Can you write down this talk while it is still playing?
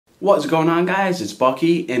What's going on, guys? It's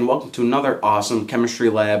Bucky and welcome to another awesome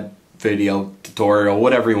chemistry lab video, tutorial,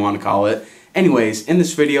 whatever you want to call it. Anyways, in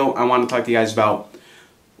this video I want to talk to you guys about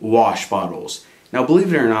wash bottles. Now,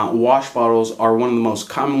 believe it or not, wash bottles are one of the most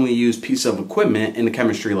commonly used pieces of equipment in the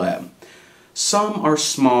chemistry lab. Some are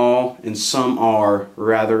small and some are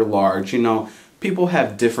rather large. People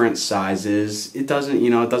have different sizes. It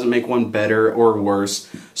doesn't make one better or worse.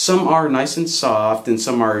 Some are nice and soft and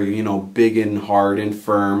some are, big and hard and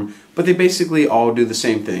firm, but they basically all do the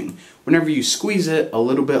same thing. Whenever you squeeze it, a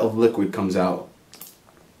little bit of liquid comes out.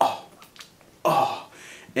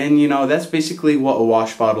 And that's basically what a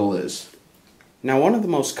wash bottle is. Now, one of the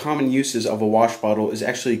most common uses of a wash bottle is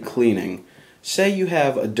actually cleaning. Say you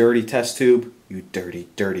have a dirty test tube, you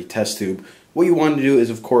dirty test tube. What you want to do is,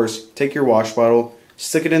 of course, take your wash bottle,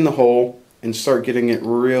 stick it in the hole, and start getting it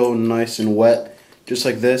real nice and wet, just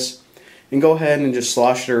like this. And go ahead and just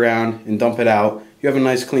slosh it around and dump it out. You have a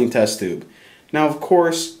nice clean test tube. Now, of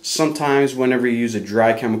course, sometimes whenever you use a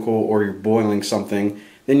dry chemical or you're boiling something,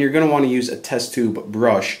 then you're going to want to use a test tube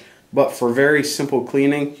brush. But for very simple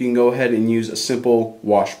cleaning, you can go ahead and use a simple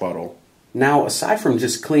wash bottle. Now, aside from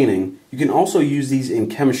just cleaning, you can also use these in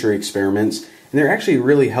chemistry experiments. And they're actually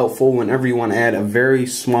really helpful whenever you want to add a very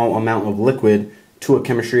small amount of liquid to a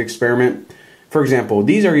chemistry experiment. For example,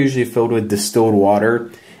 these are usually filled with distilled water.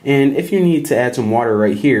 And if you need to add some water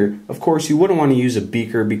right here, of course you wouldn't want to use a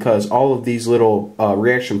beaker because all of these little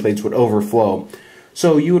reaction plates would overflow.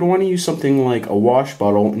 So you would want to use something like a wash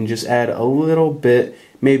bottle and just add a little bit,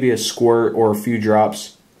 maybe a squirt or a few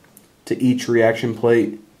drops to each reaction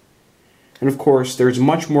plate. And of course, there's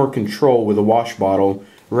much more control with a wash bottle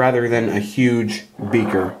rather than a huge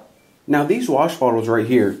beaker. Now, these wash bottles right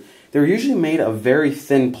here, they're usually made of very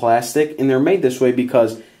thin plastic, and they're made this way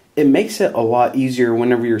because it makes it a lot easier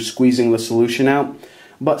whenever you're squeezing the solution out.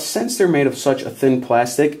 But since they're made of such a thin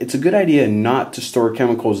plastic, it's a good idea not to store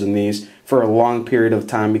chemicals in these for a long period of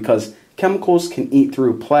time because chemicals can eat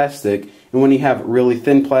through plastic, and when you have really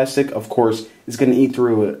thin plastic, of course, it's going to eat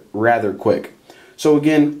through it rather quick. So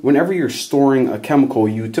again, whenever you're storing a chemical,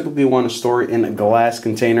 you typically want to store it in a glass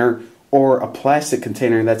container or a plastic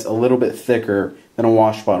container that's a little bit thicker than a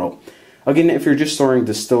wash bottle. Again, if you're just storing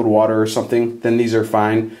distilled water or something, then these are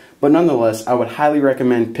fine. But nonetheless, I would highly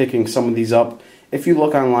recommend picking some of these up. If you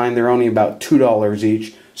look online, they're only about $2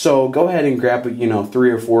 each. So go ahead and grab,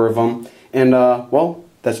 3 or 4 of them. And, well,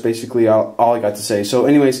 that's basically all I got to say. So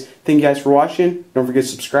anyways, thank you guys for watching. Don't forget to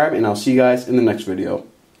subscribe, and I'll see you guys in the next video.